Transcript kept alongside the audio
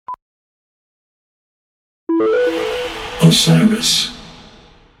Osiris.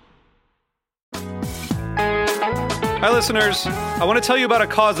 Hi, listeners. I want to tell you about a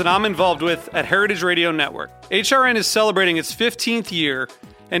cause that I'm involved with at Heritage Radio Network. HRN is celebrating its 15th year,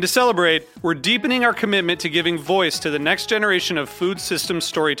 and to celebrate, we're deepening our commitment to giving voice to the next generation of food systems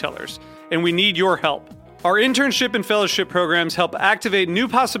storytellers, and we need your help. Our internship and fellowship programs help activate new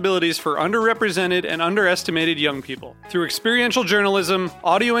possibilities for underrepresented and underestimated young people through experiential journalism,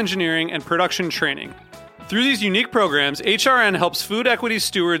 audio engineering, and production training. Through these unique programs, HRN helps food equity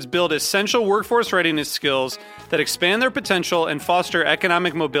stewards build essential workforce readiness skills that expand their potential and foster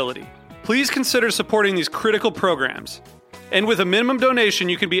economic mobility. Please consider supporting these critical programs. And with a minimum donation,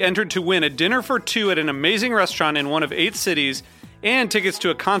 you can be entered to win a dinner for two at an amazing restaurant in one of 8 cities and tickets to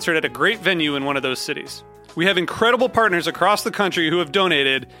a concert at a great venue in one of those cities. We have incredible partners across the country who have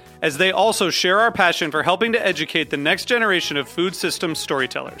donated, as they also share our passion for helping to educate the next generation of food systems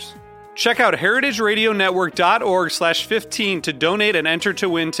storytellers. Check out heritageradionetwork.org/15 to donate and enter to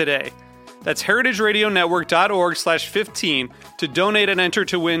win today. That's heritageradionetwork.org/15 to donate and enter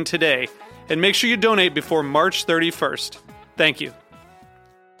to win today. And make sure you donate before March 31st. Thank you.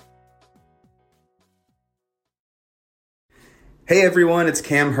 Hey everyone, it's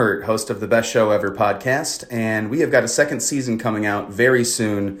Cam Hurt, host of the Best Show Ever podcast, and we have got a second season coming out very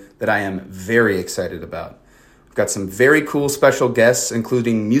soon that I am very excited about. We've got some very cool special guests,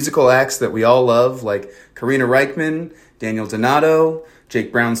 including musical acts that we all love, like Karina Reichman, Daniel Donato,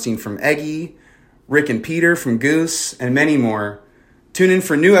 Jake Brownstein from Eggy, Rick and Peter from Goose, and many more. Tune in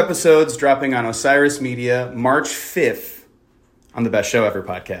for new episodes dropping on Osiris Media March 5th on the Best Show Ever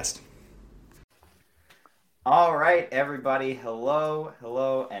podcast. All right, everybody. Hello,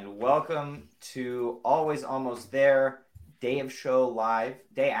 and welcome to Always Almost There, Day of Show Live,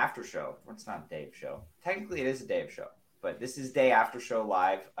 Day After Show. Well, it's not Day of Show. Technically, it is a Day of Show, but this is Day After Show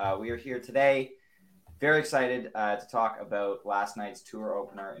Live. We are here today, very excited to talk about last night's tour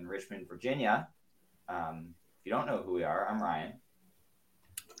opener in Richmond, Virginia. If you don't know who we are, I'm Ryan.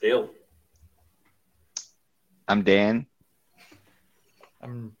 Dale. I'm Dan.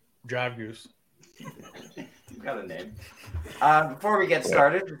 I'm Drive Goose. You've got a name. Before we get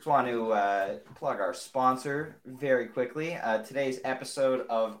started, just want to plug our sponsor very quickly. Today's episode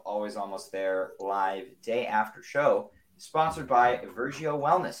of Always Almost There Live Day After Show is sponsored by Evergio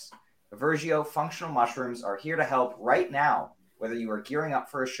Wellness. Evergio functional mushrooms are here to help right now, whether you are gearing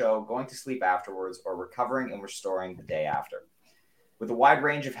up for a show, going to sleep afterwards, or recovering and restoring the day after. With a wide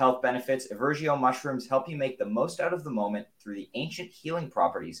range of health benefits, Evergio mushrooms help you make the most out of the moment through the ancient healing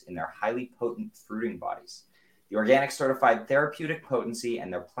properties in their highly potent fruiting bodies. The organic certified therapeutic potency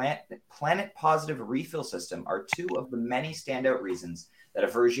and their planet-positive refill system are two of the many standout reasons that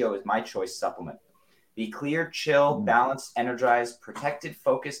Evergio is my choice supplement. Be clear, chill, balanced, energized, protected,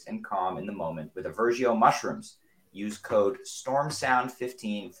 focused, and calm in the moment with Evergio mushrooms. Use code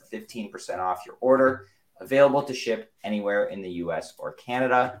STORMSOUND15 for 15% off your order. Available to ship anywhere in the US or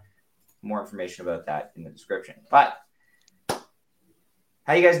Canada. More information about that in the description. But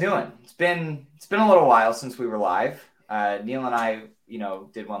how you guys doing? It's been a little while since we were live. Neil and I,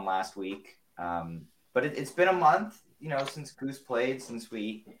 did one last week. But it's been a month, since Goose played, since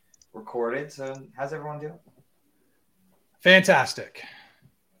we recorded. So how's everyone doing? Fantastic.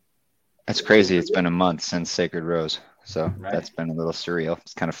 That's crazy. It's been a month since Sacred Rose. So That's been a little surreal.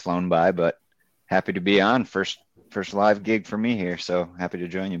 It's kind of flown by, but happy to be on. First live gig for me here, so happy to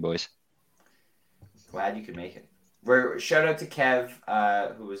join you boys. Glad you could make it. Shout out to Kev,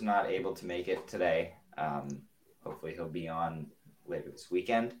 who was not able to make it today. Hopefully he'll be on later this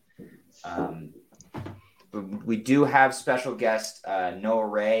weekend. We do have special guest Noah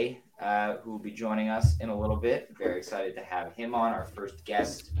Ray, who will be joining us in a little bit. Very excited to have him on, our first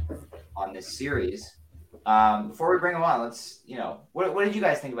guest on this series. Before we bring him on, let's, what did you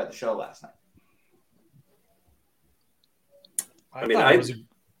guys think about the show last night?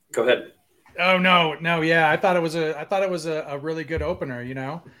 Go ahead. Oh no, yeah. I thought it was a really good opener.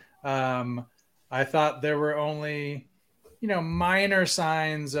 I thought there were only, minor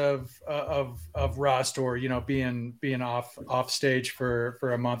signs of rust or being off stage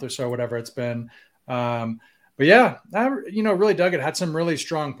for a month or so, whatever it's been. But yeah, I really dug it. Had some really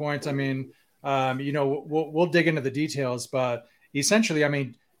strong points. I mean, we'll dig into the details, but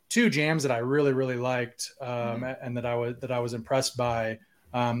essentially, two jams that I really, really liked, and that I was impressed by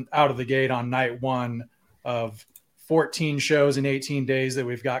out of the gate on night one of 14 shows in 18 days that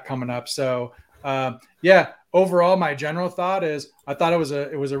we've got coming up. So overall, my general thought is I thought it was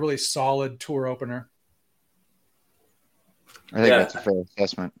a really solid tour opener. I think that's a fair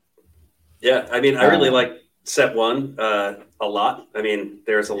assessment. Yeah, I really like set one a lot.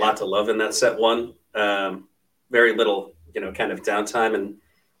 There's a lot to love in that set one. Very little kind of downtime. And,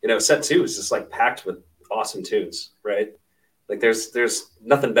 set 2 is just like packed with awesome tunes, right? Like there's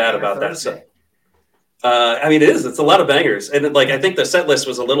nothing bad about that. So, I mean, it is. It's a lot of bangers. And I think the set list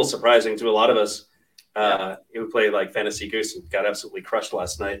was a little surprising to a lot of us. Who played like Fantasy Goose and got absolutely crushed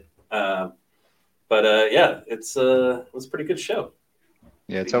last night. It was a pretty good show.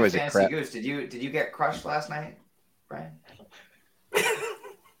 Yeah, it's always a crap. Goose. Did you get crushed last night, Brian?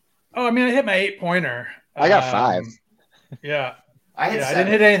 Oh, I mean, I hit my 8-pointer. I got 5. Yeah. I didn't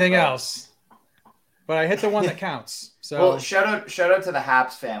hit anything else, but I hit the one that counts. So well, shout out to the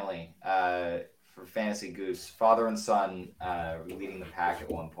Haps family for Fantasy Goose, father and son leading the pack at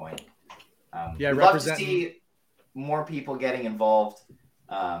one point. We'd love to see more people getting involved.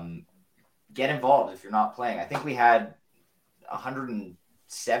 Get involved if you're not playing. I think we had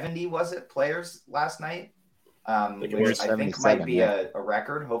 170 players last night, which I think might be a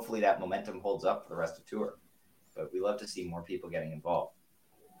record. Hopefully that momentum holds up for the rest of the tour. But we love to see more people getting involved.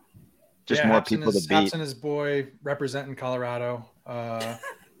 Just more people to beat. Haps and his boy representing Colorado,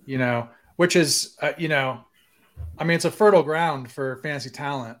 which is, I mean, it's a fertile ground for fantasy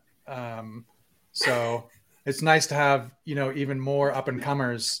talent. So it's nice to have, even more up and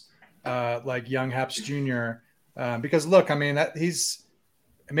comers like young Haps Jr. Because look, I mean, he's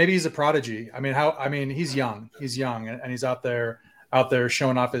a prodigy. I mean, he's young and he's out there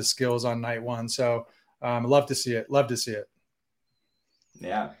showing off his skills on night 1. So love to see it.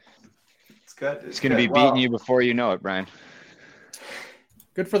 Yeah. It's good. It's going to be beating you before you know it, Brian.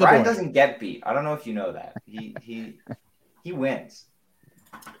 Good for the Brian boy. Doesn't get beat. I don't know if you know that. He wins.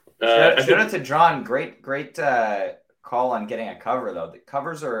 Shout out to John. Great call on getting a cover, though. The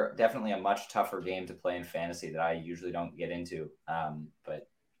covers are definitely a much tougher game to play in fantasy that I usually don't get into. But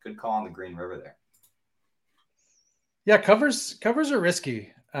good call on the Green River there. Yeah, covers are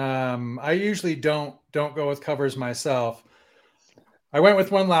risky. I usually don't go with covers myself. I went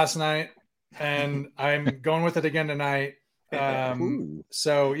with one last night, and I'm going with it again tonight.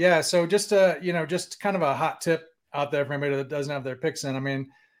 So just just kind of a hot tip out there for anybody that doesn't have their picks in. I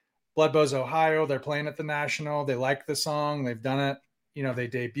mean, Blood Bows Ohio, they're playing at the National. They like the song. They've done it. They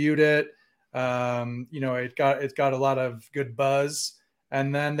debuted it. It got a lot of good buzz,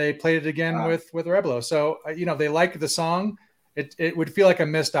 and then they played it again with Rebelo. So they like the song. It would feel like a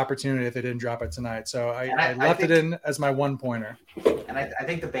missed opportunity if they didn't drop it tonight. So I left it in as my 1-pointer. And I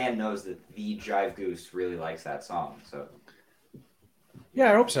think the band knows that the Jive Goose really likes that song. So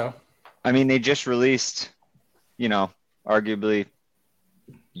yeah, I hope so. I mean, they just released, arguably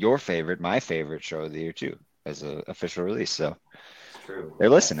your favorite, my favorite show of the year too, as an official release. So it's true. They're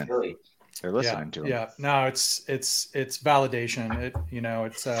listening. They're listening to them. Yeah, no, it's validation.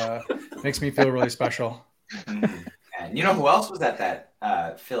 It makes me feel really special. And you know who else was at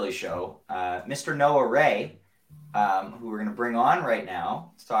that Philly show? Mr. Noah Ray, who we're going to bring on right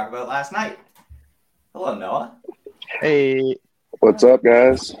now to talk about last night. Hello, Noah. Hey. What's up,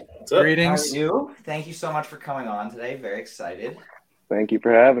 guys? What's up? Greetings. How are you? Thank you so much for coming on today. Very excited. Thank you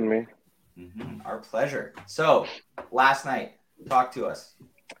for having me. Our pleasure. So, last night, talk to us.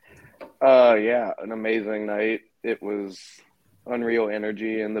 Yeah, an amazing night. It was unreal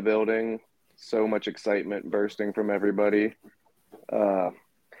energy in the building. So much excitement bursting from everybody. And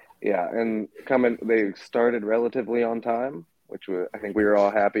they started relatively on time, which I think we were all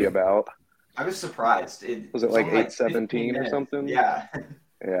happy about. I was surprised. Was it like 8:17 or something? Yeah.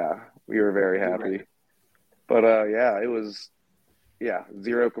 Yeah, we were very happy. But it was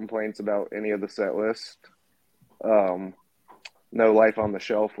zero complaints about any of the set list. No life on the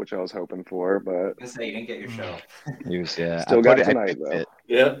shelf, which I was hoping for, but I was gonna say you didn't get your shelf. Still got tonight though.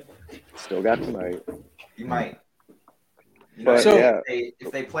 Yeah. Still got tonight. You might.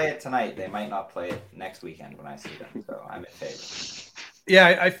 If they play it tonight, they might not play it next weekend when I see them. So I'm in favor.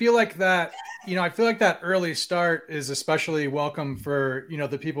 Yeah, I feel like that. I feel like that early start is especially welcome for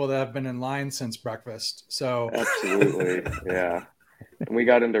the people that have been in line since breakfast. So absolutely, yeah. And we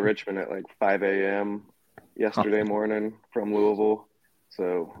got into Richmond at like 5 a.m. yesterday morning from Louisville,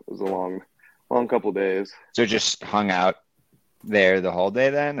 so it was a long couple days. So just hung out there the whole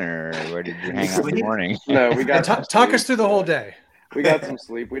day then, or where did you hang out in the morning? No, we got talk us through the whole day. We got some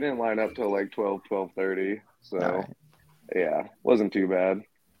sleep. We didn't line up till like 12:30, so yeah, wasn't too bad.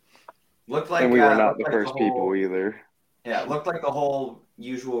 Looked like, and we were not the first people either. Yeah, it looked like the whole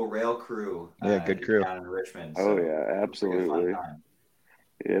usual rail crew. Good crew down in Richmond. So yeah, absolutely.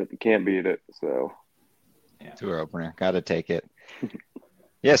 Yeah, you can't beat it. So tour opener, got to take it.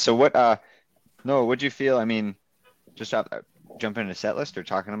 Yeah. So what? Noah, what'd you feel? I mean, just jump into set list or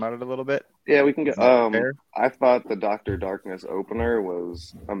talking about it a little bit. Yeah, we can get. I thought the Dr. Darkness opener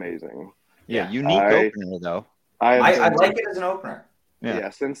was amazing. Yeah, unique opener though. I like it as an opener. Yeah,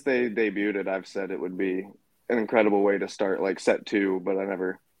 since they debuted it, I've said it would be an incredible way to start like set 2, but I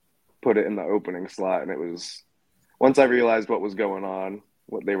never put it in the opening slot. And it was, once I realized what was going on,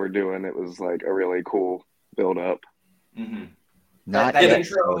 what they were doing, it was like a really cool build up. Mm-hmm. Not that yet,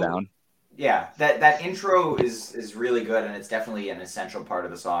 intro, slow down. Yeah, that intro is really good, and it's definitely an essential part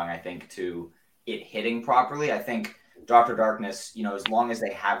of the song, I think, to it hitting properly. I think Dr. Darkness, as long as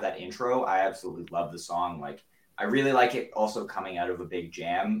they have that intro, I absolutely love the song. Like, I really like it also coming out of a big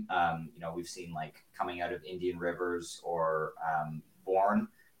jam. We've seen like coming out of Indian Rivers or Born,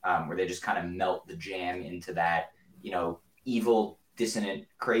 where they just kind of melt the jam into that, evil, dissonant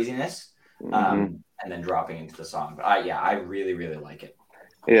craziness, and then dropping into the song. But I really, really like it.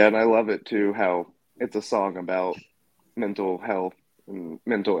 Yeah, and I love it too, how it's a song about mental health and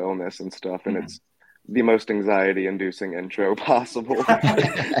mental illness and stuff, and it's the most anxiety-inducing intro possible.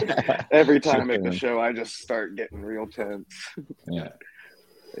 Every time at the show, I just start getting real tense. Yeah.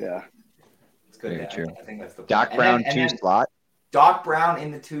 It's good. Very true. I think that's the Doc Brown 2 slot. Doc Brown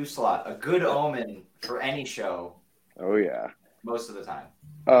in the 2 slot, a good omen for any show. Oh yeah. Most of the time.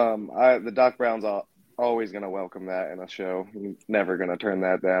 The Doc Brown's always going to welcome that in a show. He's never going to turn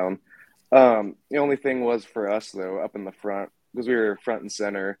that down. The only thing was for us, though, up in the front, because we were front and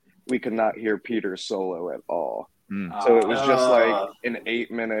center, we could not hear Peter's solo at all. So it was just like an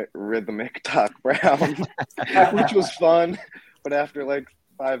 8-minute rhythmic Doc Brown, which was fun. But after like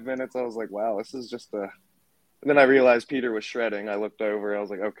 5 minutes, I was like, wow, this is just a... And then I realized Peter was shredding. I looked over. I was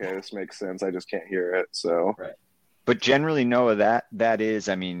like, okay, this makes sense. I just can't hear it. So... Right. But generally, Noah, that is,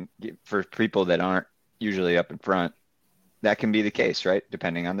 I mean, for people that aren't usually up in front, that can be the case, right?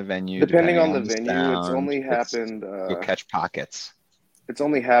 Depending on the venue. Depending on the venue, sound, it's only happened. You'll catch pockets. It's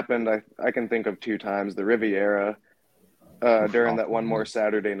only happened. I can think of 2 times. The Riviera, during that One More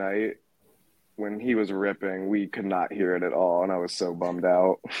Saturday Night, when he was ripping, we could not hear it at all, and I was so bummed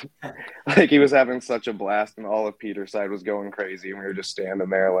out. Like he was having such a blast, and all of Peter's side was going crazy, and we were just standing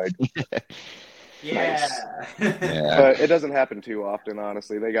there like. Yeah. Nice. But it doesn't happen too often,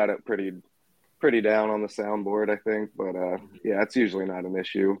 honestly. They got it pretty down on the soundboard, I think. But yeah, it's usually not an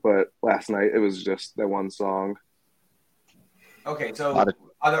issue. But last night it was just that one song. Okay, so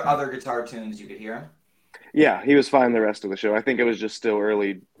other guitar tunes you could hear? Yeah, he was fine the rest of the show. I think it was just still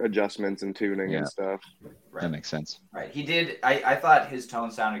early adjustments and tuning and stuff. Right. That makes sense. Right. He did. I thought his tone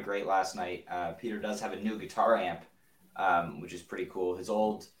sounded great last night. Peter does have a new guitar amp, which is pretty cool. His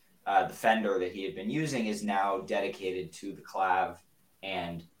old the Fender that he had been using is now dedicated to the clav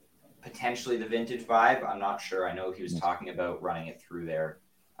and potentially the vintage vibe. I'm not sure. I know he was talking about running it through there.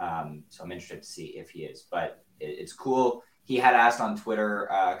 So I'm interested to see if he is. But it's cool. He had asked on Twitter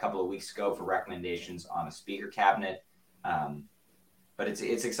a couple of weeks ago for recommendations on a speaker cabinet. But it's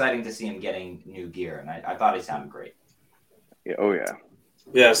exciting to see him getting new gear. And I thought he sounded great. Yeah, oh, yeah.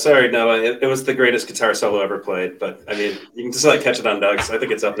 Yeah, sorry, Noah. It was the greatest guitar solo ever played. But, I mean, you can just catch it on Doug's. I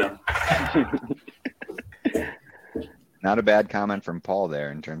think it's up now. Not a bad comment from Paul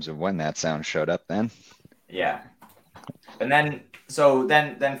there in terms of when that sound showed up then. Yeah. And then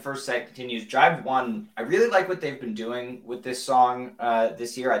first set continues. Jive 1, I really like what they've been doing with this song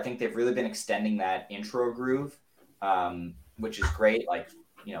this year. I think they've really been extending that intro groove, which is great. Like,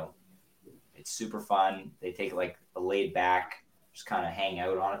 it's super fun. They take like a laid back, just kind of hang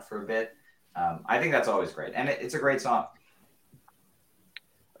out on it for a bit. I think that's always great. And it's a great song.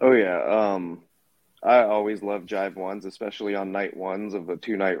 Oh, yeah. I always love Jive 1s, especially on night 1s of the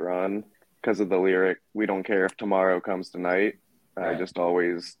 2-night run because of the lyric, "We don't care if tomorrow comes tonight." Right. I just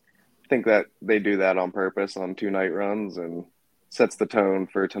always think that they do that on purpose on 2-night runs and sets the tone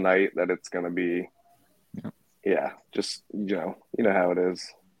for tonight that it's going to be, just, you know how it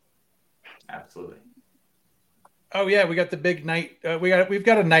is. Absolutely. Oh yeah, we got the big night. We've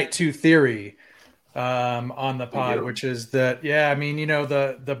got a night 2 theory on the pod, which is that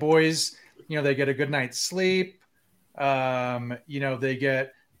the boys, they get a good night's sleep. They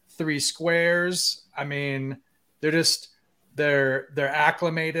get 3 squares. I mean, they're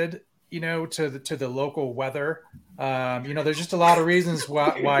acclimated, to the local weather. There's just a lot of reasons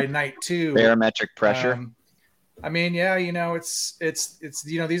why night 2 barometric pressure. I mean, it's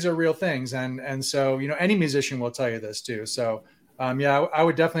these are real things, and so any musician will tell you this too. So I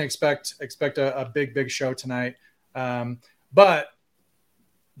would definitely expect a big show tonight. But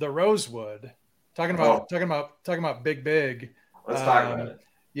the Rosewood, talking about big. Let's talk about it.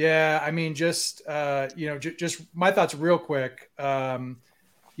 Yeah, I mean, just my thoughts real quick. I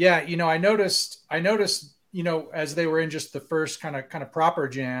noticed, as they were in just the first kind of proper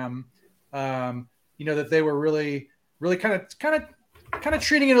jam, that they were really kind of kind of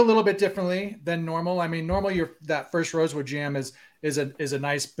treating it a little bit differently than normal. I mean, normally that first Rosewood jam is a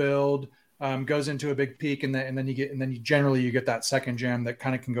nice build, goes into a big peak, and then you generally get that second jam that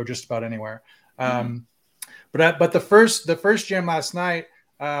kind of can go just about anywhere. But the first jam last night,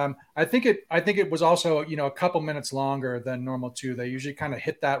 I think it was also, a couple minutes longer than normal too. They usually kind of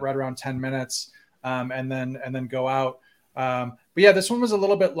hit that right around 10 minutes, and then go out. But yeah, this one was a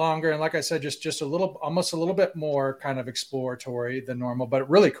little bit longer, and like I said, just almost a little bit more kind of exploratory than normal, but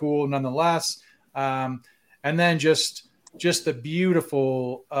really cool nonetheless. And then just the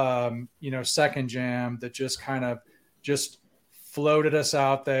beautiful, second jam that just kind of just floated us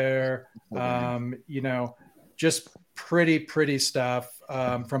out there. Just pretty stuff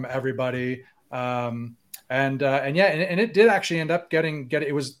from everybody. And it did actually end up getting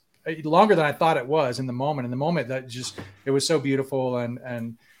it was longer than I thought it was in the moment. That just, it was so beautiful,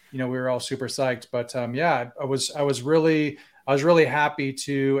 and we were all super psyched. But I was really happy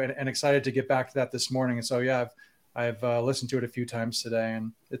to and excited to get back to that this morning. And so I've listened to it a few times today,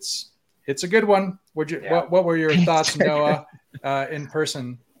 and it's a good one. What were your thoughts, Noah, in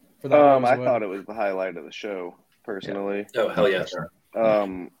person for that? I thought it was the highlight of the show, personally. Oh, hell yeah.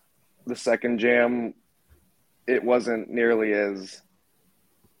 The second jam, it wasn't nearly as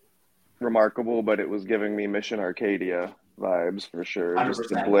remarkable, but it was giving me Mission Arcadia vibes for sure. 100%. Just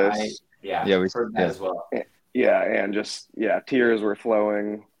the bliss. We heard that as well. Yeah, and just tears were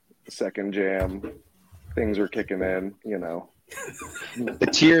flowing. The second jam, things were kicking in. The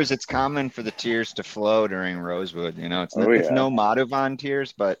tears. It's common for the tears to flow during Rosewood. It's no Madhuvan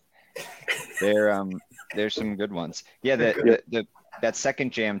tears, but there's some good ones. Yeah, that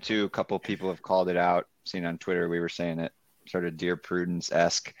second jam too. A couple of people have called it out. Seen on Twitter, we were saying it sort of Dear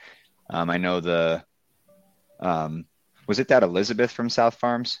Prudence-esque. I know was it that Elizabeth from South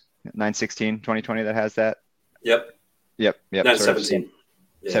Farms 9/16/2020 that has that? Yep. 17.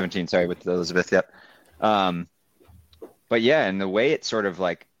 17. Sorry, with Elizabeth. Yep. But yeah, and the way it sort of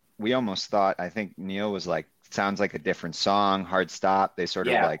like, we almost thought, I think Neil was like, sounds like a different song, hard stop. They sort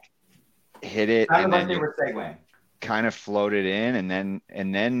of like hit it, and then they were segueing. Kind of floated in,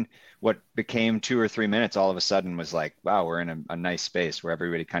 and then what became 2 or 3 minutes all of a sudden was like, wow, we're in a nice space where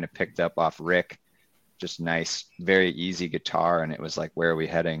everybody kind of picked up off Rick, just nice, very easy guitar, and it was like, where are we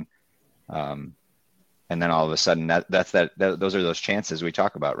heading? And then all of a sudden, those are those chances we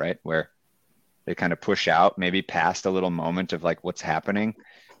talk about, right, where they kind of push out, maybe past a little moment of like what's happening,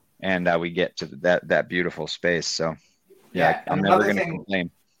 and we get to that beautiful space. So I'm never going to complain.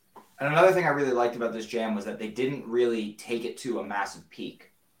 And another thing I really liked about this jam was that they didn't really take it to a massive peak.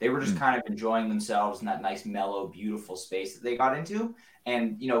 They were just kind of enjoying themselves in that nice, mellow, beautiful space that they got into.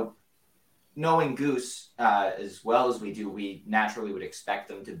 And, knowing Goose as well as we do, we naturally would expect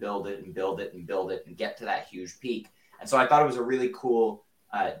them to build it and build it and build it and get to that huge peak. And so I thought it was a really cool,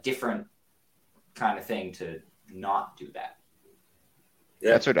 different kind of thing to not do that.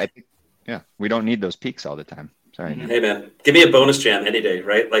 Yeah, that's what I think. Yeah, we don't need those peaks all the time. Sorry. Hey man, give me a bonus jam any day,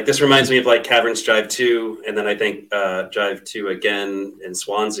 right? Like this reminds me of like Caverns Drive 2, and then I think Drive 2 again in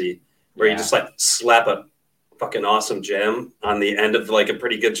Swansea, where you just like slap a fucking awesome jam on the end of like a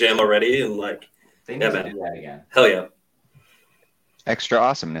pretty good jam already, and like they need to do that again. Hell yeah. Extra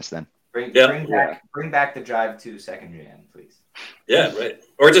awesomeness then. Bring back the Drive 2 second jam, please. Yeah, right.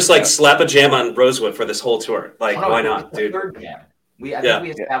 Or just like slap a jam on Rosewood for this whole tour. Like, why not, dude? Third jam. I think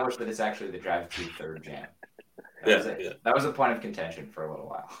we established that it's actually the Drive 2 third jam. That was a point of contention for a little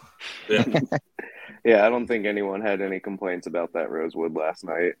while. Yeah, I don't think anyone had any complaints about that Rosewood last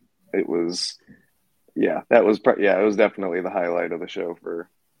night. It was, it was definitely the highlight of the show for,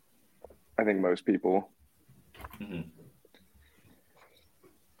 I think, most people. Mm-hmm.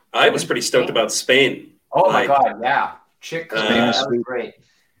 I was pretty stoked about Spain. Oh my God, yeah. Chick, that was great.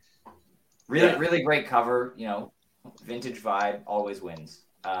 Really great cover. Vintage vibe always wins.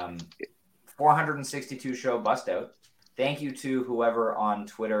 462 show bust out. Thank you to whoever on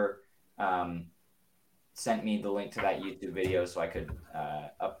Twitter sent me the link to that YouTube video so I could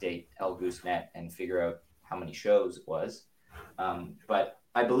update El Goosenet and figure out how many shows it was. But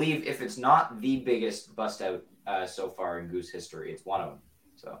I believe if it's not the biggest bust out so far in Goose history, it's one of them.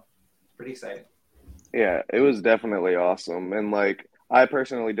 So it's pretty exciting. Yeah, it was definitely awesome. And like, I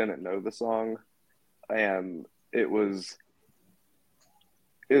personally didn't know the song, and it's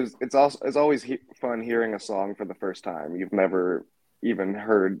always fun hearing a song for the first time you've never even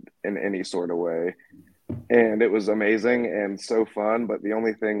heard in any sort of way, and it was amazing and so fun. But the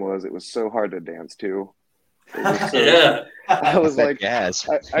only thing was, it was so hard to dance to. I was like,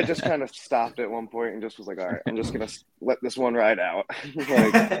 I just kind of stopped at one point and just was like, all right, I'm just gonna let this one ride out.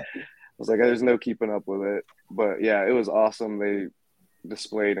 I was like, there's no keeping up with it. But yeah, it was awesome.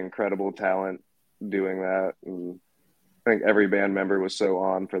 displayed incredible talent doing that. And I think every band member was so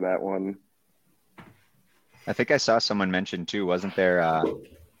on for that one. I think I saw someone mention too, wasn't there?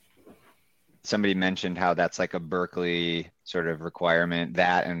 Somebody mentioned how that's like a Berkeley sort of requirement,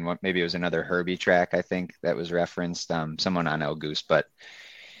 that, and what, maybe it was another Herbie track, I think, that was referenced, someone on El Goose, but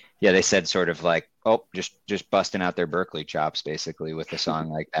yeah, they said sort of like, oh, just busting out their Berkeley chops basically with a song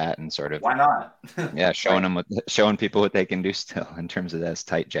like that, and sort of, why not? yeah, showing people what they can do still in terms of those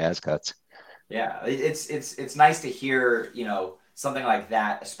tight jazz cuts. Yeah, it's nice to hear, something like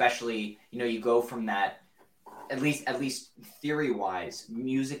that, especially, you go from that, at least theory-wise,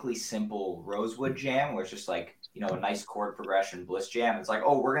 musically simple Rosewood jam, where it's just like, a nice chord progression, Bliss jam. It's like,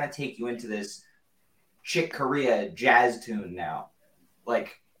 oh, we're going to take you into this Chick Corea jazz tune now.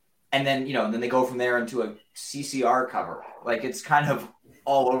 Like, and then, then they go from there into a CCR cover. Like, it's kind of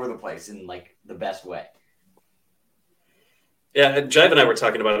all over the place in, like, the best way. Yeah, Jive and I were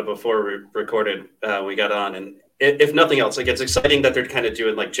talking about it before we recorded. We got on, and if nothing else, like, it's exciting that they're kind of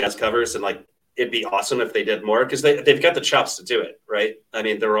doing like jazz covers, and like it'd be awesome if they did more, because they've got the chops to do it, right? I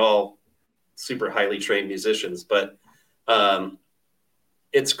mean, they're all super highly trained musicians, but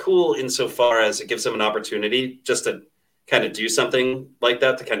it's cool insofar as it gives them an opportunity just to kind of do something like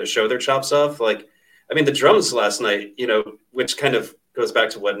that, to kind of show their chops off. Like, I mean, the drums last night, which kind of goes back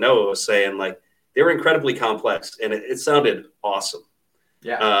to what Noah was saying, like, they were incredibly complex, and it sounded awesome.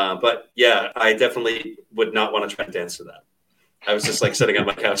 Yeah. But yeah, I definitely would not want to try and dance to that. I was just like sitting on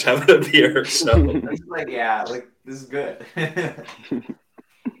my couch having a beer. So it's like, yeah, like, this is good.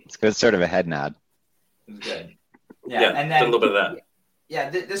 It's good, sort of a head nod. It was good. Yeah, and then a little bit of that. Yeah,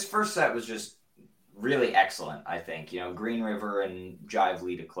 this first set was just really excellent, I think. Green River and Jive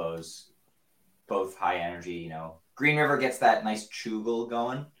Lee to close, both high energy. Green River gets that nice chugal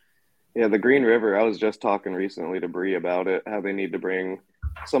going. Yeah, the Green River, I was just talking recently to Bree about it, how they need to bring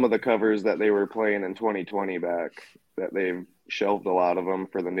some of the covers that they were playing in 2020 back, that they've shelved a lot of them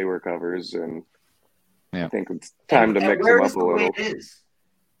for the newer covers, and I think it's time to mix them up a little. It is?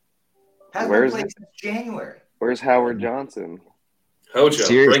 Hasn't been played since January. Where's Howard Johnson? Hojo,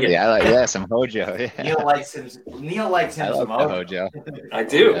 seriously, bring it. Some Hojo. Yeah. Neil likes him I some love Hojo. I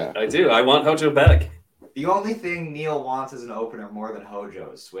do. Yeah. I do. I want Hojo back. The only thing Neil wants as an opener more than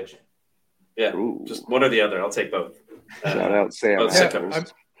Hojo is switching. Yeah, just one or the other. I'll take both. Shout out Sam.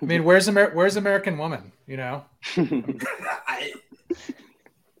 I mean, where's American Woman? Yeah,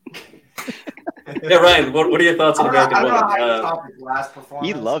 Ryan, what are your thoughts on American Woman?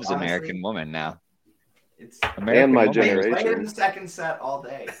 He loves American Woman now. It's American and my Woman. generation. Play it in the second set all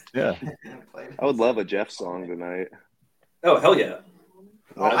day. Yeah. I would love a Jeff song tonight. Oh, hell yeah.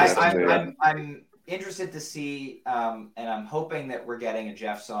 I'm interested to see, and I'm hoping that we're getting a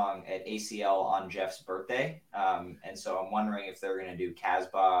Jeff song at ACL on Jeff's birthday. And so I'm wondering if they're going to do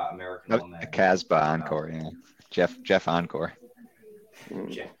Casbah, American Woman. A Casbah encore, yeah. Jeff encore.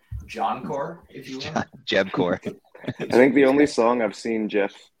 Johncore, if you will. Jebcore. I think the only song I've seen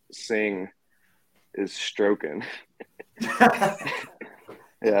Jeff sing is Strokin'.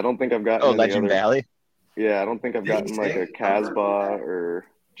 Yeah, I don't think I've gotten Legend Valley? Yeah, I don't think I've gotten like a Casbah or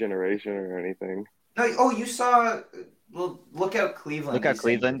Generation or anything. No, you saw Lookout Cleveland. Lookout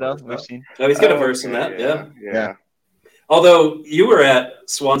Cleveland, though, we've seen. Oh, he's got a verse in that, yeah. Although you were at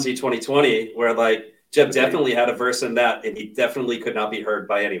Swansea 2020, where like Jeb definitely had a verse in that, and he definitely could not be heard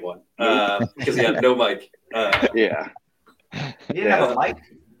by anyone because he had no mic. Yeah. He didn't have a mic?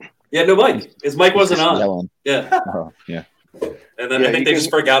 Yeah, no mic. His mic wasn't on. Yelling. Yeah. Oh, yeah. And then I think they just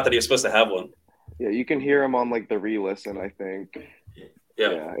forgot that he was supposed to have one. Yeah, you can hear him on like the re-listen, I think.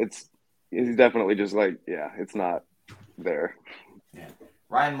 Yeah. He's definitely just like, it's not there. Yeah.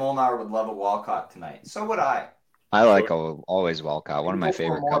 Ryan Molnar would love a Walcott tonight. So would I. I like always Walcott. One of my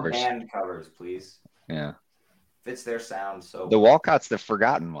favorite covers. Band covers, please. Yeah. Fits their sound so. The Walcott's the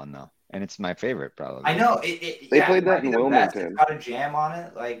forgotten one though, and it's my favorite probably. I know. They played that in Wilmington. It's got a jam on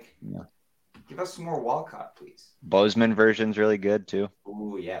it. Like, give us some more Walcott, please. Bozeman version's really good too.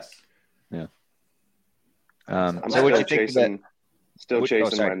 Ooh, yes. Yeah. So what you think of that? Still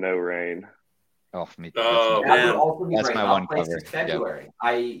chasing my No Rain. Oh, me. Oh man, that's my one cover. February.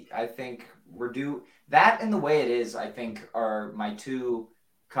 Yep. I think we're due. That and The Way It Is, I think, are my two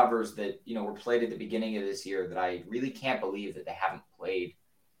covers that were played at the beginning of this year that I really can't believe that they haven't played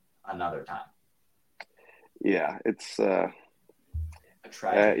another time. Yeah, it's a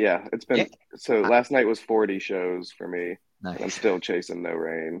tragedy. It's been so. Last night was 40 shows for me. Nice. I'm still chasing No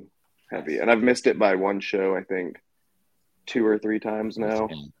Rain heavy, and I've missed it by one show. I think 2 or 3 times now.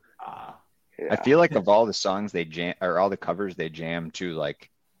 I feel like of all the songs they jam or all the covers they jam to, like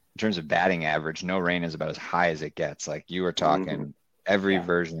in terms of batting average, No Rain is about as high as it gets. Like you were talking every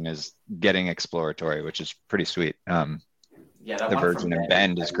version is getting exploratory, which is pretty sweet. That The one version from in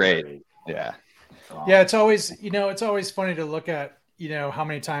Bend is great. really Yeah. Yeah, it's always funny to look at, how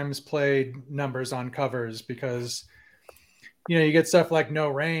many times played numbers on covers, because you get stuff like No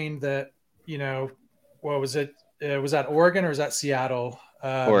Rain that, what was it? Was that Oregon or was that Seattle?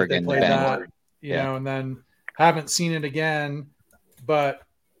 Oregon, they played that, Yeah. and then haven't seen it again. But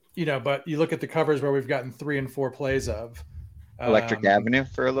you look at the covers where we've gotten 3 and 4 plays of. Electric Avenue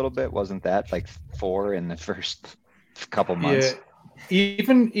for a little bit. Wasn't that like 4 in the first couple months? Yeah.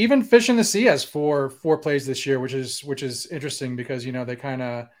 Even Fish in the Sea has four plays this year, which is interesting because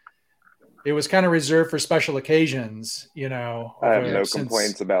it was kind of reserved for special occasions. I have no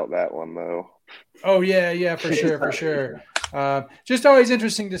complaints about that one though. Oh yeah, for sure. Just always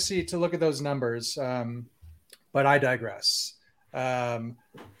interesting to look at those numbers. But I digress.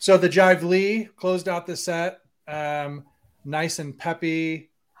 So the Jive Lee closed out the set. Nice and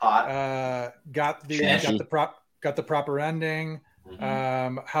peppy. Hot. Got the proper ending.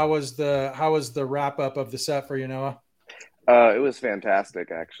 How was the wrap up of the set for you, Noah? It was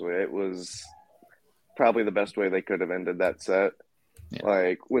fantastic, actually. It was probably the best way they could have ended that set. Yeah.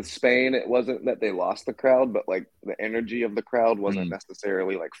 Like with Spain, it wasn't that they lost the crowd, but like the energy of the crowd wasn't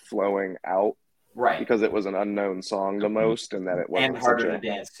necessarily like flowing out, right? Because it was an unknown song the most, and that it wasn't and harder to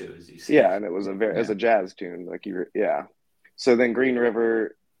dance to, as you say. Yeah, and it was as a jazz tune, like So then Green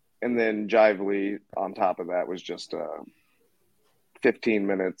River, and then Jive Lee on top of that was just 15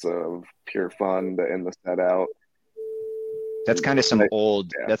 minutes of pure fun to end the set out. That's kind of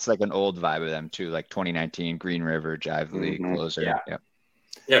that's like an old vibe of them too, like 2019 Green River, Jive Lee, closer.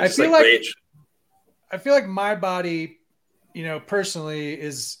 Yeah, I feel like Rage. I feel like my body, personally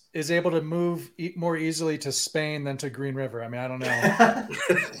is able to move more easily to Spain than to Green River. I mean, I don't know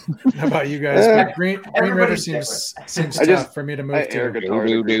how about you guys, but Green River seems tough for me to move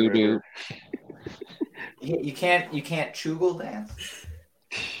to. You can't chuggle dance.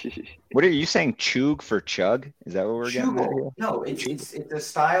 What are you saying? Chug for chug? Is that what we're getting at here? No, it's a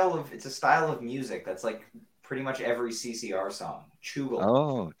style of music that's like pretty much every CCR song. Chugle.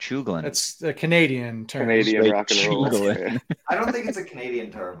 Oh, chuglin. It's a Canadian term. Canadian rock and roll. I don't think it's a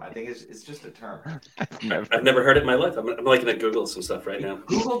Canadian term. I think it's just a term. I've never heard it in my life. I'm like going to Google some stuff right now.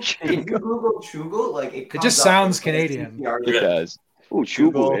 Google chugle, like it just sounds Canadian. It does. Oh,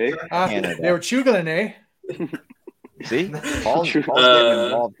 chugle, they were chugling, eh? See, Paul's getting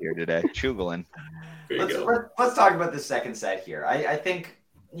involved here today. Chugling. Let's talk about the second set here. I think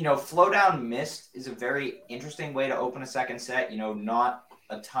Flow Down Mist is a very interesting way to open a second set. Not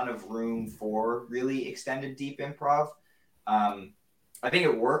a ton of room for really extended deep improv. I think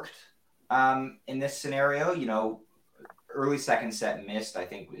it worked in this scenario. Early second set Mist, I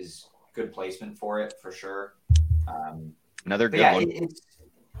think, was good placement for it for sure. Another good one.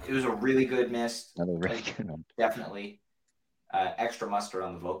 It was a really good Mist. Another really good one. Definitely. Extra mustard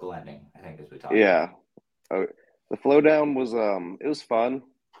on the vocal ending, I think, as we talked. Yeah. The Flow Down was it was fun.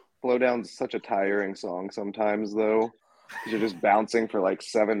 Flow Down's such a tiring song sometimes, though. You're just bouncing for like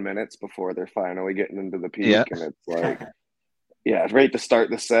 7 minutes before they're finally getting into the peak, and it's like, right to start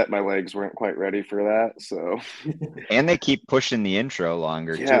the set, my legs weren't quite ready for that. So, and they keep pushing the intro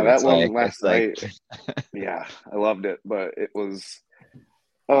longer too. Yeah, that one last night. Yeah, I loved it, but it was.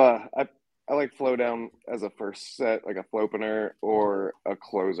 I like Flow Down as a first set, like a flow opener or a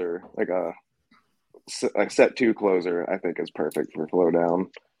closer, like a set 2 closer. I think is perfect for Flow Down.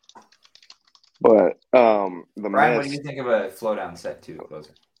 But Brian, what do you think of a Flow Down set 2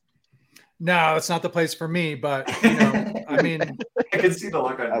 closer? No, it's not the place for me. But I mean, I can see the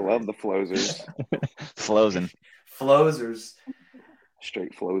look on. I love the flowsers. Flowsers.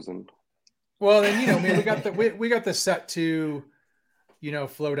 Straight flowsing. Well, then we got the set 2.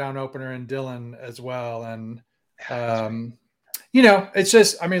 Flow Down opener and Dylan as well. And, it's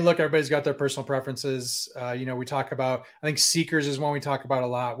just, I mean, look, everybody's got their personal preferences. We talk about, I think Seekers is one we talk about a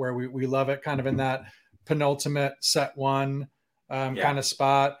lot, where we love it kind of in that penultimate set 1 kind of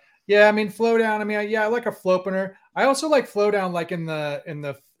spot. Yeah. I mean, Flow Down, I like a flow opener. I also like Flow Down, like in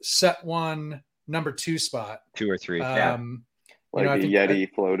the set 1, number 2 spot. 2 or 3. Like a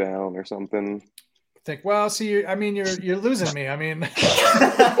Yeti Flow Down or something. Think, well, see, you're losing me. I mean,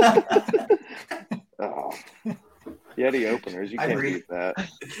 Yeti openers, you can't beat that.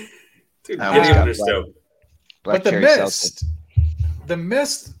 Dude, Yeti openers dope. But the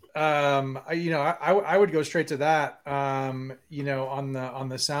Mist, I would go straight to that, on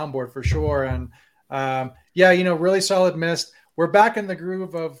the soundboard for sure. And really solid Mist. We're back in the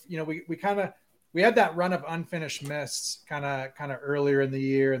groove of, we had that run of unfinished Mists kind of earlier in the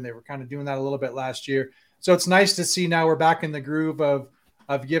year, and they were kind of doing that a little bit last year. so it's nice to see now we're back in the groove of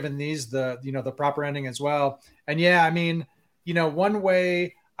giving these the the proper ending as well. And yeah, I mean, one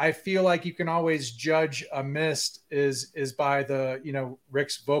way I feel like you can always judge a mist is by the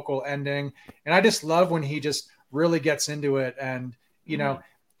Rick's vocal ending, and I just love when he just really gets into it. And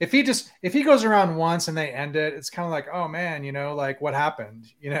if he goes around once and they end it, it's kind of like, oh man, like what happened?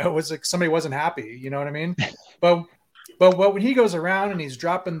 It was like somebody wasn't happy. You know what I mean? But when he goes around and he's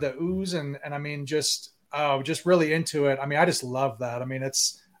dropping the ooze and I mean just really into it. I mean, I just love that. I mean,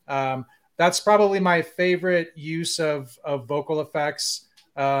 it's that's probably my favorite use of vocal effects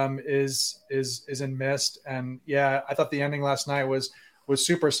is in Mist. And yeah, I thought the ending last night was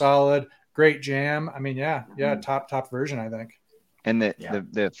super solid. Great jam. I mean, yeah, top version, I think. And the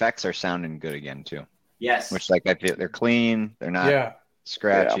effects are sounding good again too. Yes. Which like I feel they're clean, they're not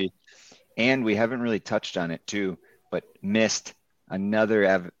scratchy. Yeah. And we haven't really touched on it too, but Mist,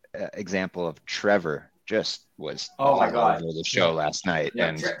 another example of Trevor just was all over the show last night. Yeah,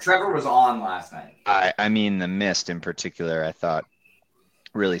 and Trevor was on last night. I mean, the Mist in particular, I thought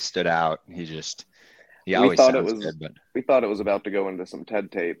really stood out. He always sounds good, but we thought it was about to go into some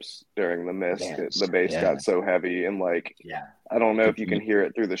TED tapes during the Mist. The bass got so heavy, and I don't know if you can hear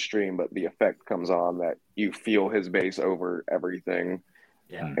it through the stream, but the effect comes on that you feel his bass over everything.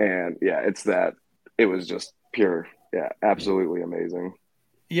 Yeah, and it's that. It was just pure, absolutely amazing.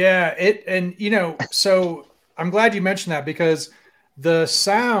 Yeah, so I'm glad you mentioned that because the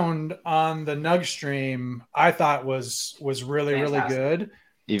sound on the Nug stream I thought was really fantastic. Really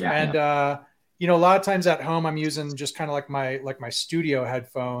good. And a lot of times at home I'm using just kind of like my studio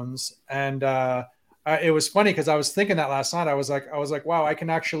headphones, and it was funny because I was thinking that last night. I was like, wow, I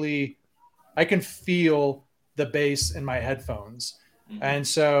can feel the bass in my headphones, and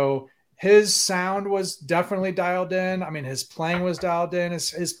so. His sound was definitely dialed in. I mean, his playing was dialed in.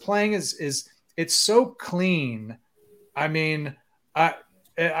 His playing is it's so clean. I mean,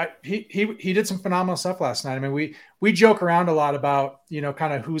 he did some phenomenal stuff last night. I mean, we joke around a lot about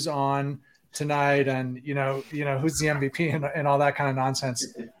kind of who's on tonight and who's the MVP and all that kind of nonsense.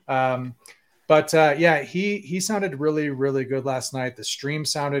 But he sounded really, really good last night. The stream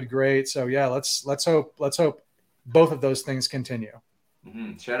sounded great. So yeah, let's hope both of those things continue.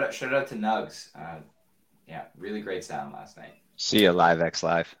 Mm-hmm. Shout out to Nugs. Really great sound last night. See you live X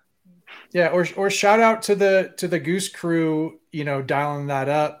Live. Yeah, or shout out to the Goose crew, dialing that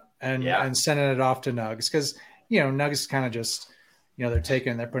up and sending it off to Nugs because Nugs kind of just they're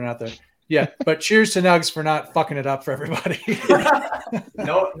putting it out there. Yeah, but cheers to Nugs for not fucking it up for everybody.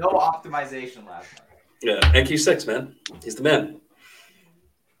 no optimization last night. Yeah, NQ6, man. He's the man.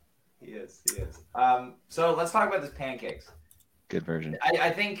 He is. So let's talk about this pancakes. Good version. I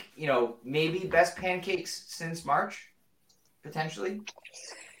think, maybe best pancakes since March, potentially.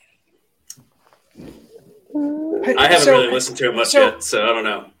 I haven't really listened to it much yet, so I don't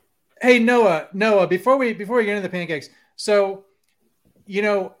know. Hey, Noah, before we get into the pancakes, so,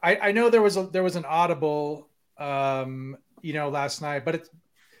 I know there was an audible, last night, but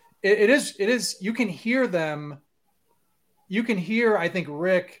it is, you can hear them. You can hear, I think,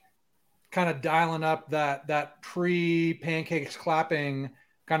 Rick kind of dialing up that pre-pancakes clapping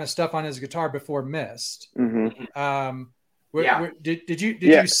kind of stuff on his guitar before Mist. Mm-hmm. Did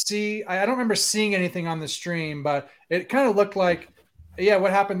you see? I don't remember seeing anything on the stream, but it kind of looked like,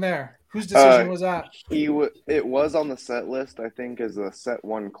 what happened there? Whose decision was that? It was on the set list, I think, as a set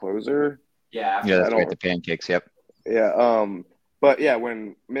one closer. Yeah, that's right. The pancakes. Yep. Yeah. But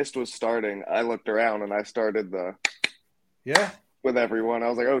when Mist was starting, I looked around and I started with everyone. I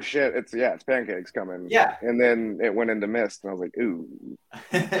was like, oh shit, it's pancakes coming. Yeah. And then it went into Mist and I was like, ooh.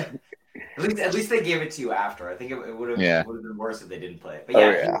 at least they gave it to you after. I think it would have been worse if they didn't play it. But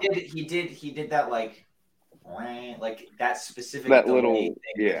he did that like that specific little thing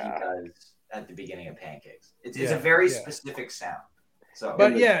that he does at the beginning of pancakes. It's a very specific sound. So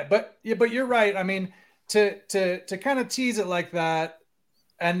but you're right. I mean, to kind of tease it like that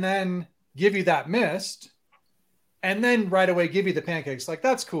and then give you that Mist and then right away give you the pancakes, like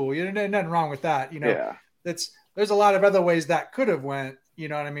that's cool. There's nothing wrong with that. There's a lot of other ways that could have went, you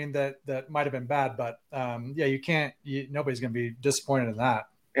know what I mean, that might have been bad, but nobody's going to be disappointed in that.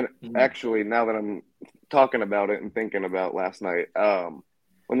 And actually, now that I'm talking about it and thinking about last night,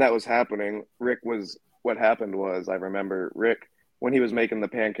 when that was happening, what happened was, I remember Rick, when he was making the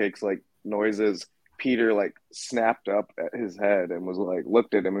pancakes like noises, Peter like snapped up at his head and was like,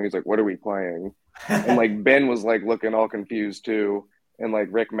 looked at him and he's like, what are we playing? And like Ben was like looking all confused too. And like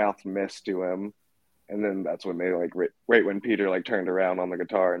Rick mouthed Mist to him. And then that's when they like, right when Peter like turned around on the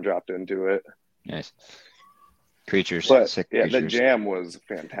guitar and dropped into it. Nice. Creatures. But Sick the creatures. jam was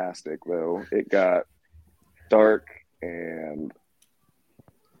fantastic though. It got dark, and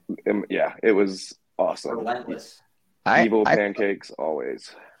yeah, it was awesome. Relentless. Evil pancakes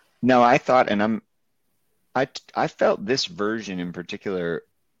always. No, I thought, and I felt this version in particular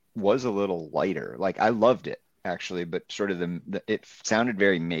was a little lighter. Like I loved it actually, but sort of it sounded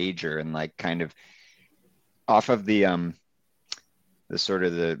very major and like kind of off of the sort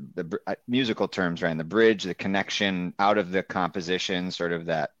of the musical terms, right? And the bridge, the connection out of the composition, sort of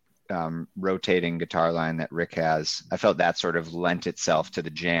that rotating guitar line that Rick has. I felt that sort of lent itself to the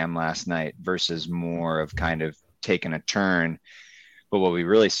jam last night versus more of kind of taking a turn. But what we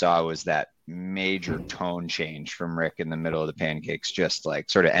really saw was that major tone change from Rick in the middle of the pancakes, just like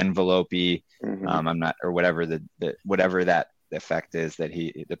sort of envelope-y. I'm not, or whatever whatever that effect is that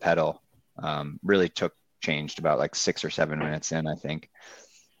the pedal really changed about like 6 or 7 minutes in, I think,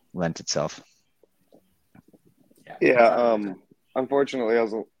 lent itself. Yeah.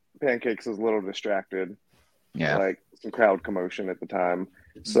 Unfortunately, pancakes was a little distracted. Yeah. Like some crowd commotion at the time.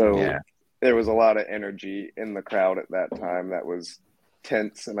 So there was a lot of energy in the crowd at that time that was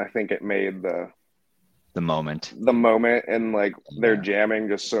tense, and I think it made the moment and like they're jamming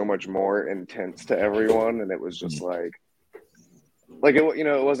just so much more intense to everyone, and it was just like it, you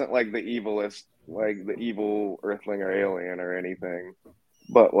know, it wasn't like the evilest, like the evil earthling or alien or anything,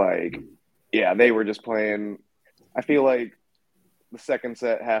 but like they were just playing. I feel like the second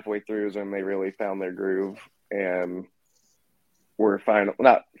set halfway through is when they really found their groove and were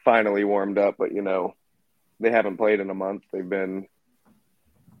not finally warmed up, but you know, they haven't played in a month. They've been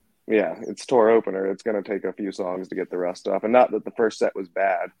it's tour opener. It's going to take a few songs to get the rust off. And not that the first set was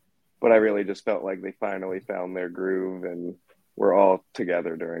bad, but I really just felt like they finally found their groove and we're all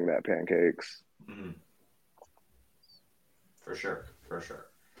together during that pancakes. Mm-hmm. For sure.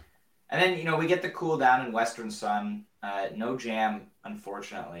 And then, you know, we get the cool down in Western Sun. No jam,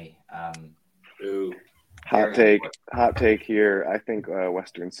 unfortunately. Hot take here. I think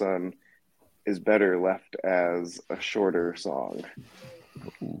Western Sun is better left as a shorter song.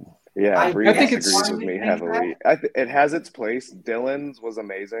 Yeah, Bree disagrees with me heavily. It has its place. Dylan's was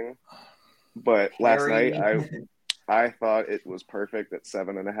amazing, but last night I thought it was perfect at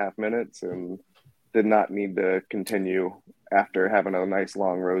 7.5 minutes and did not need to continue after having a nice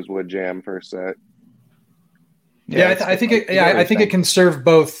long Rosewood jam first set. I think it can serve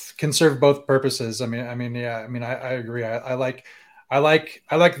both purposes. I agree. I like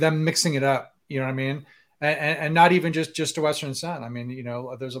them mixing it up. You know what I mean? And not even just to Western Sun. I mean, you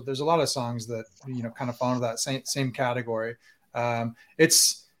know, there's a lot of songs that, you know, kind of fall into that same category.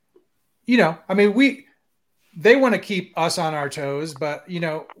 It's, you know, I mean, they want to keep us on our toes, but you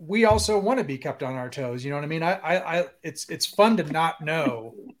know, we also want to be kept on our toes. You know what I mean? It's fun to not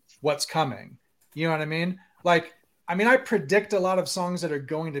know what's coming. You know what I mean? Like, I mean, I predict a lot of songs that are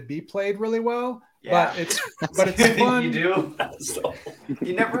going to be played really well, but it's fun. You do.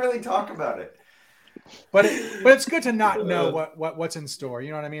 You never really talk about it. But it's good to not know what's in store.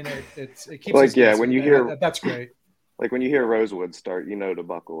 You know what I mean? It keeps like when you hear that's great. Like when you hear Rosewood start, you know to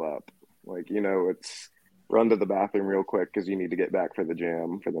buckle up. Like, you know, it's run to the bathroom real quick because you need to get back for the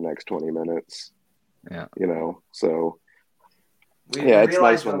jam for the next 20 minutes. Yeah, you know. So it's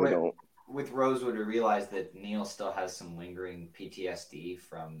nice when they don't. With Rosewood, we realized that Neil still has some lingering PTSD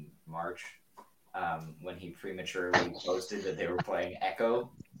from March when he prematurely posted that they were playing Echo.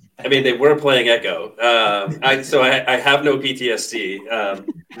 I mean, they were playing Echo. I have no PTSD.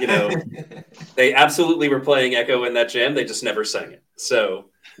 You know, they absolutely were playing Echo in that jam. They just never sang it. So,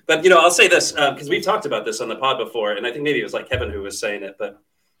 but, you know, I'll say this because we've talked about this on the pod before, and I think maybe it was like Kevin who was saying it, but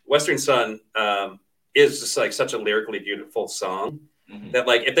Western Sun is just like such a lyrically beautiful song that,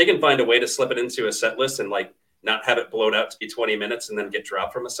 like, if they can find a way to slip it into a set list and like not have it blown out to be 20 minutes and then get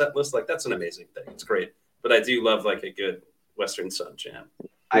dropped from a set list, like that's an amazing thing. It's great. But I do love like a good Western Sun jam.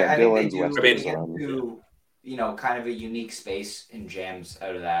 I think they do get into, you know, kind of a unique space in jams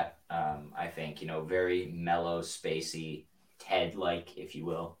out of that. I think, you know, very mellow, spacey, TED-like, if you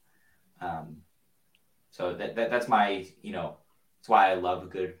will. So that's my, you know, that's why I love a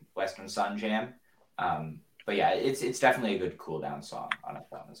good Western Sun jam. But yeah, it's definitely a good cool down song on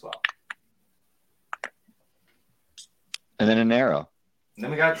its own as well. And then an Arrow. And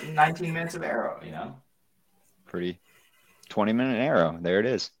then we got 19 minutes of Arrow, you know. Pretty 20-minute Arrow. There it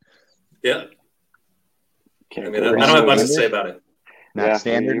is. Yeah. I mean, I don't have much to say about it. Not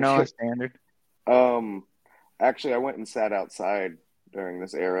standard, no, standard. Actually, I went and sat outside during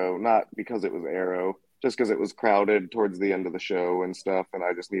this Arrow, not because it was Arrow, just because it was crowded towards the end of the show and stuff, and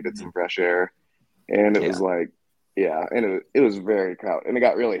I just needed some fresh air. And it was like, and it was very crowded, and it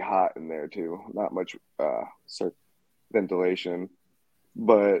got really hot in there too. Not much ventilation,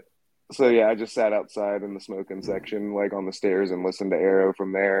 but So yeah, I just sat outside in the smoking section, like on the stairs, and listened to Arrow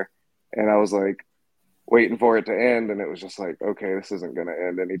from there. And I was like waiting for it to end, and it was just like, okay, this isn't going to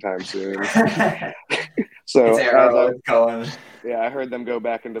end anytime soon. So it's Arrow going. Yeah, I heard them go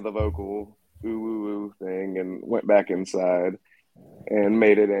back into the vocal ooh ooh ooh thing, and went back inside and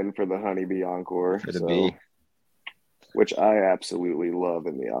made it in for the Honeybee encore. For the bee. Which I absolutely love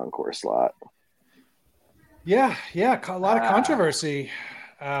in the encore slot. Yeah, a lot of controversy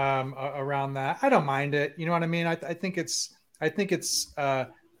around that. I don't mind it. You know what I mean? I think it's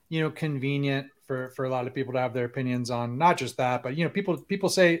convenient for a lot of people to have their opinions on not just that, but people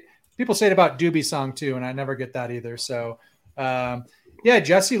say it about Doobie Song too, and I never get that either. So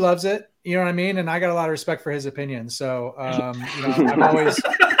Jesse loves it. You know what I mean? And I got a lot of respect for his opinion. So I'm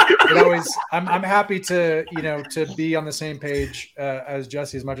happy to be on the same page as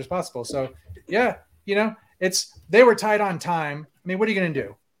Jesse as much as possible. So yeah, they were tight on time. I mean, what are you going to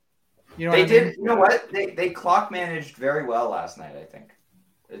do? They did. You know what? They clock managed very well last night, I think.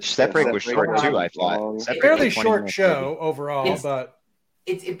 Set break was short too, I thought. Fairly short show overall, but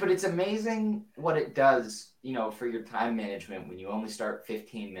it's amazing what it does, for your time management when you only start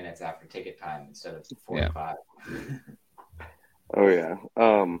 15 minutes after ticket time instead of 45. Yeah. Oh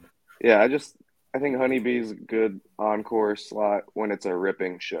yeah. I think Honeybee's a good encore slot when it's a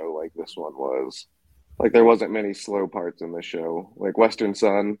ripping show like this one was. Like there wasn't many slow parts in the show. Like Western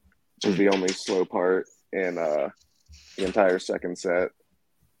Sun was the only slow part in the entire second set.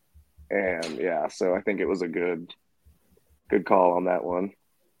 And yeah, so I think it was a good call on that one.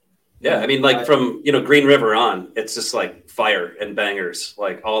 Yeah, I mean, like from Green River on, it's just like fire and bangers,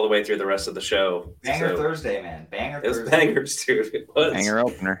 like all the way through the rest of the show. Thursday, man, It was bangers, dude. It was banger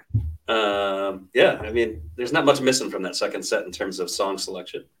opener. Yeah, I mean, there's not much missing from that second set in terms of song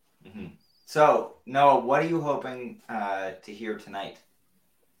selection. Mm-hmm. So, Noah, what are you hoping to hear tonight?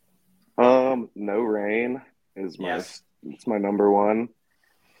 No Rain is my number one.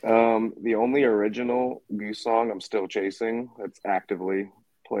 The only original Goose song I'm still chasing that's actively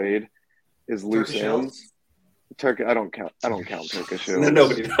played is Loose Ends. I don't count Turkish Hills. No,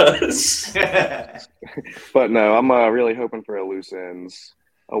 nobody does. But no, I'm really hoping for a Loose Ends.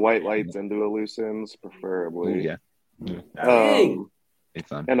 A White Lights into a Loose Ends, preferably. Ooh, yeah. Be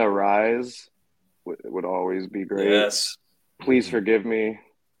fun. And a Rise would always be great. Yes. Please Forgive Me.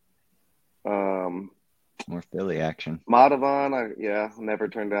 More Philly action. Madhavan, never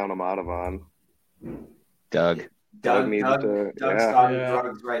turned down a Madhavan. Doug Doug's on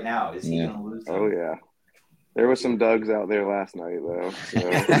drugs right now. Is he gonna lose? Oh yeah. There was some Dougs out there last night though. So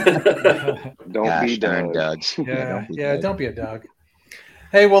don't be Dougs. Don't be a Doug.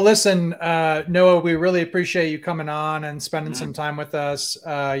 Hey, well, listen, Noah, we really appreciate you coming on and spending some time with us.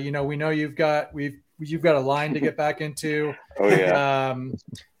 We know you've got a line to get back into. Oh yeah.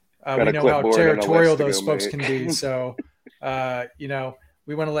 We know how territorial those folks can be. So,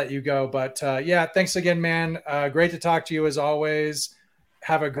 we want to let you go. But thanks again, man. Great to talk to you as always.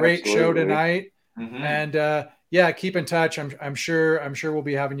 Have a great show tonight. Mm-hmm. And keep in touch. I'm sure we'll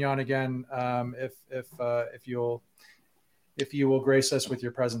be having you on again if you will grace us with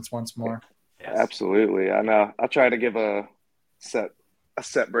your presence once more. Yes. Absolutely. I know. I'll try to give a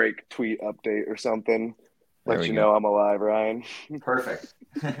set break tweet update or something. Let you know I'm alive, Ryan. Perfect.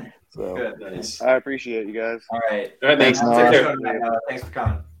 So good. Nice. I appreciate you guys. All right. Thanks. Thanks for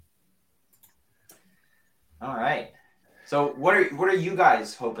coming. All right. So what are you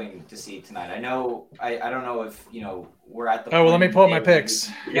guys hoping to see tonight? I know I don't know if we're at the point let me pull up my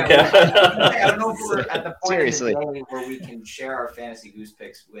picks. I don't know if we're at the point of the day where we can share our fantasy Goose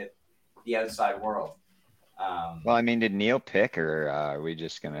picks with the outside world. Well, I mean, did Neil pick, or are we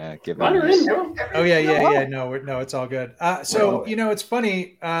just gonna give him? Oh yeah. No, it's all good. So it's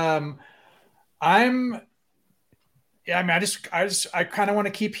funny. I kind of want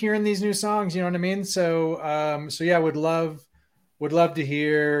to keep hearing these new songs. You know what I mean? So would love to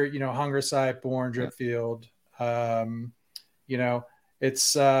hear Hungersite, Born, Dripfield.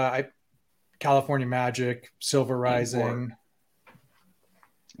 It's California Magic, Silver Rising.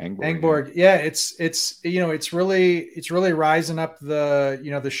 Angborg. Yeah, it's really rising up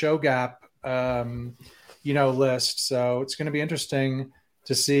the show gap list. So it's going to be interesting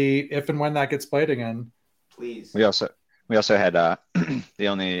to see if and when that gets played again. Please. We also had the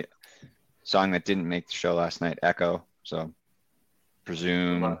only song that didn't make the show last night, Echo. So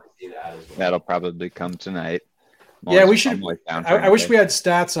presume that'll probably come tonight. We should. I wish we had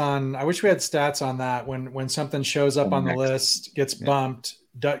stats on that when something shows up on the list, gets bumped,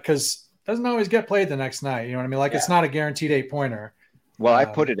 because it doesn't always get played the next night. You know what I mean? Like it's not a guaranteed 8-pointer. Well, I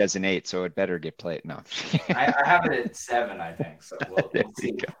put it as an 8, so it better get played. No, I have it at 7, I think. So we'll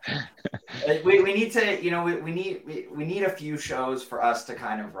see. We need to, we need a few shows for us to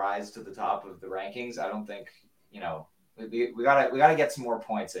kind of rise to the top of the rankings. I don't think, we gotta get some more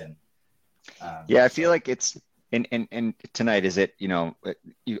points in. I feel like it's and tonight is it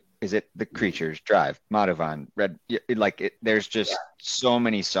is it The Creatures, Drive, Madhavan, Red, there's just so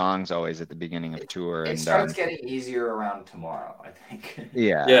many songs always at the beginning of tour. It starts getting easier around tomorrow, I think.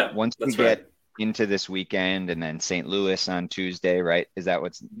 Once we get into this weekend and then St. Louis on Tuesday, right? Is that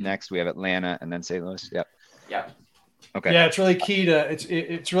what's next? We have Atlanta and then St. Louis. Yep. Okay. Yeah, it's really key to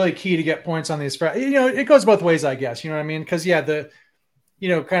it's really key to get points on these. It goes both ways, I guess. You know what I mean? Because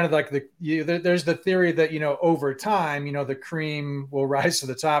kind of like there's the theory that over time, the cream will rise to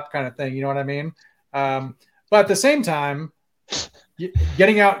the top, kind of thing. You know what I mean? But at the same time,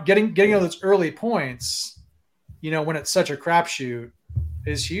 getting all those early points, when it's such a crapshoot,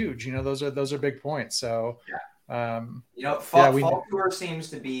 is huge. Those are big points. So. Fall tour seems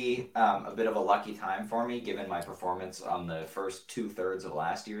to be a bit of a lucky time for me, given my performance on the first 2/3 of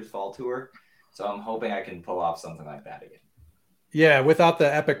last year's fall tour. So I'm hoping I can pull off something like that again. Yeah, without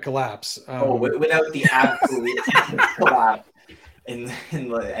the epic collapse. Without the absolute collapse in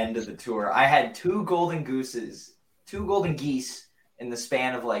the end of the tour. I had two golden geese in the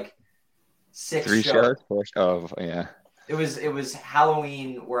span of like 6 3 shows. Oh, yeah. It was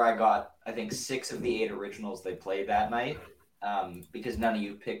Halloween where I got, I think, 6 of the 8 originals they played that night, because none of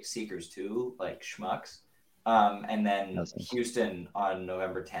you picked Seekers 2, like schmucks. And then Houston on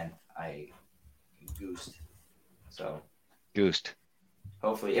November 10th, I goosed. So Goosed.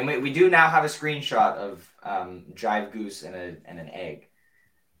 Hopefully, and we do now have a screenshot of Jive Goose and an egg.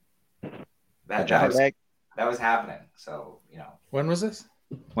 That was happening. So When was this?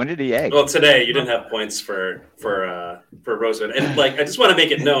 When did he egg? Well, today you didn't have points for Rosewood, and I just want to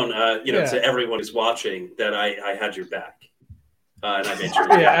make it known, to everyone who's watching that I had your back, and I made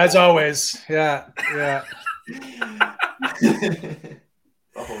sure. As always. Yeah.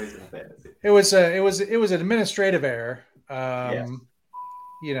 Always in fantasy. It was an administrative error.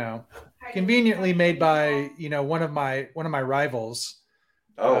 Conveniently made by one of my rivals.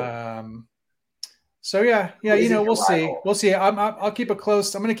 So we'll see. We'll see. I'll keep I'm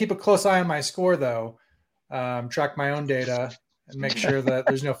going to keep a close eye on my score though. Track my own data and make sure that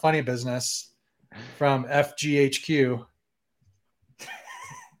there's no funny business from FGHQ.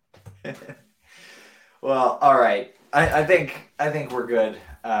 Well, all right. I think we're good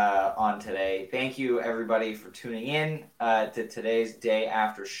on today. Thank you everybody for tuning in to today's day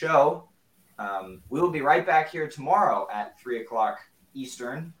after show. We will be right back here tomorrow at 3:00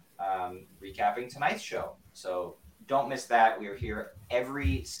 Eastern, recapping tonight's show. So don't miss that. We are here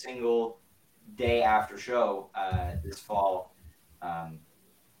every single day after show this fall.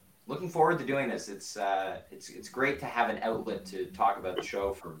 Looking forward to doing this. It's great to have an outlet to talk about the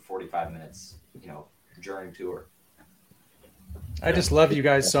show for 45 minutes, during tour. I just love you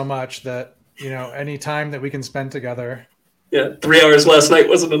guys so much that, any time that we can spend together. Yeah, 3 hours last night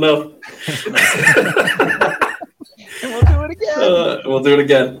wasn't enough. And we'll do it again. We'll do it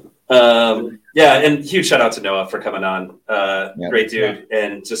again. And huge shout out to Noah for coming on. Great dude,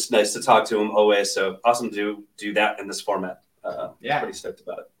 and just nice to talk to him always. So awesome to do that in this format. Pretty stoked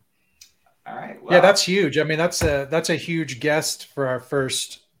about it. All right. Well, yeah, that's huge. I mean, that's a huge guest for our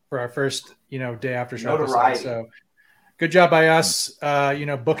first day after show episode. So good job by us,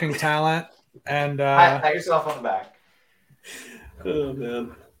 booking talent and pat yourself on the back. Oh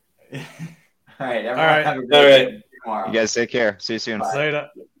man. All right, everyone. Have a great day tomorrow. You guys take care. See you soon. Bye. Later.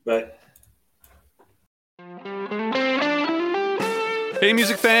 Bye. Hey,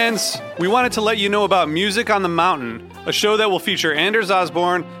 music fans! We wanted to let you know about Music on the Mountain, a show that will feature Anders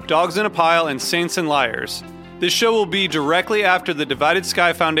Osborne, Dogs in a Pile, and Saints and Liars. This show will be directly after the Divided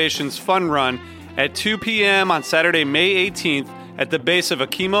Sky Foundation's Fun Run at 2 p.m. on Saturday, May 18th at the base of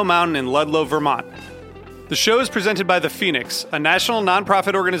Akimo Mountain in Ludlow, Vermont. The show is presented by The Phoenix, a national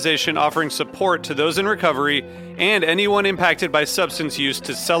nonprofit organization offering support to those in recovery and anyone impacted by substance use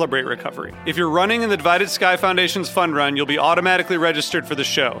to celebrate recovery. If you're running in the Divided Sky Foundation's Fun Run, you'll be automatically registered for the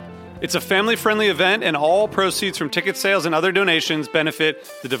show. It's a family-friendly event, and all proceeds from ticket sales and other donations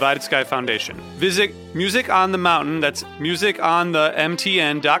benefit the Divided Sky Foundation. Visit Music on the Mountain, that's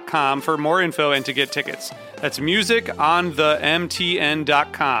musiconthemtn.com for more info and to get tickets. That's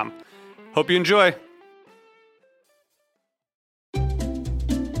musiconthemtn.com. Hope you enjoy.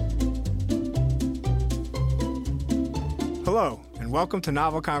 Hello, and welcome to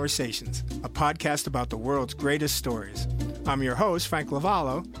Novel Conversations, a podcast about the world's greatest stories. I'm your host, Frank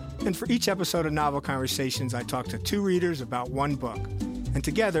Lavallo, and for each episode of Novel Conversations, I talk to 2 readers about one book. And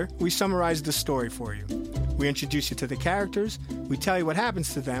together, we summarize the story for you. We introduce you to the characters, we tell you what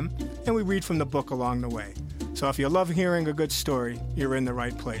happens to them, and we read from the book along the way. So if you love hearing a good story, you're in the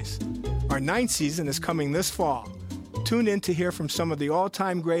right place. Our 9th season is coming this fall. Tune in to hear from some of the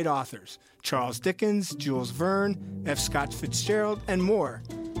all-time great authors, Charles Dickens, Jules Verne, F. Scott Fitzgerald, and more.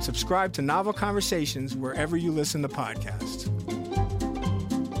 Subscribe to Novel Conversations wherever you listen to podcasts.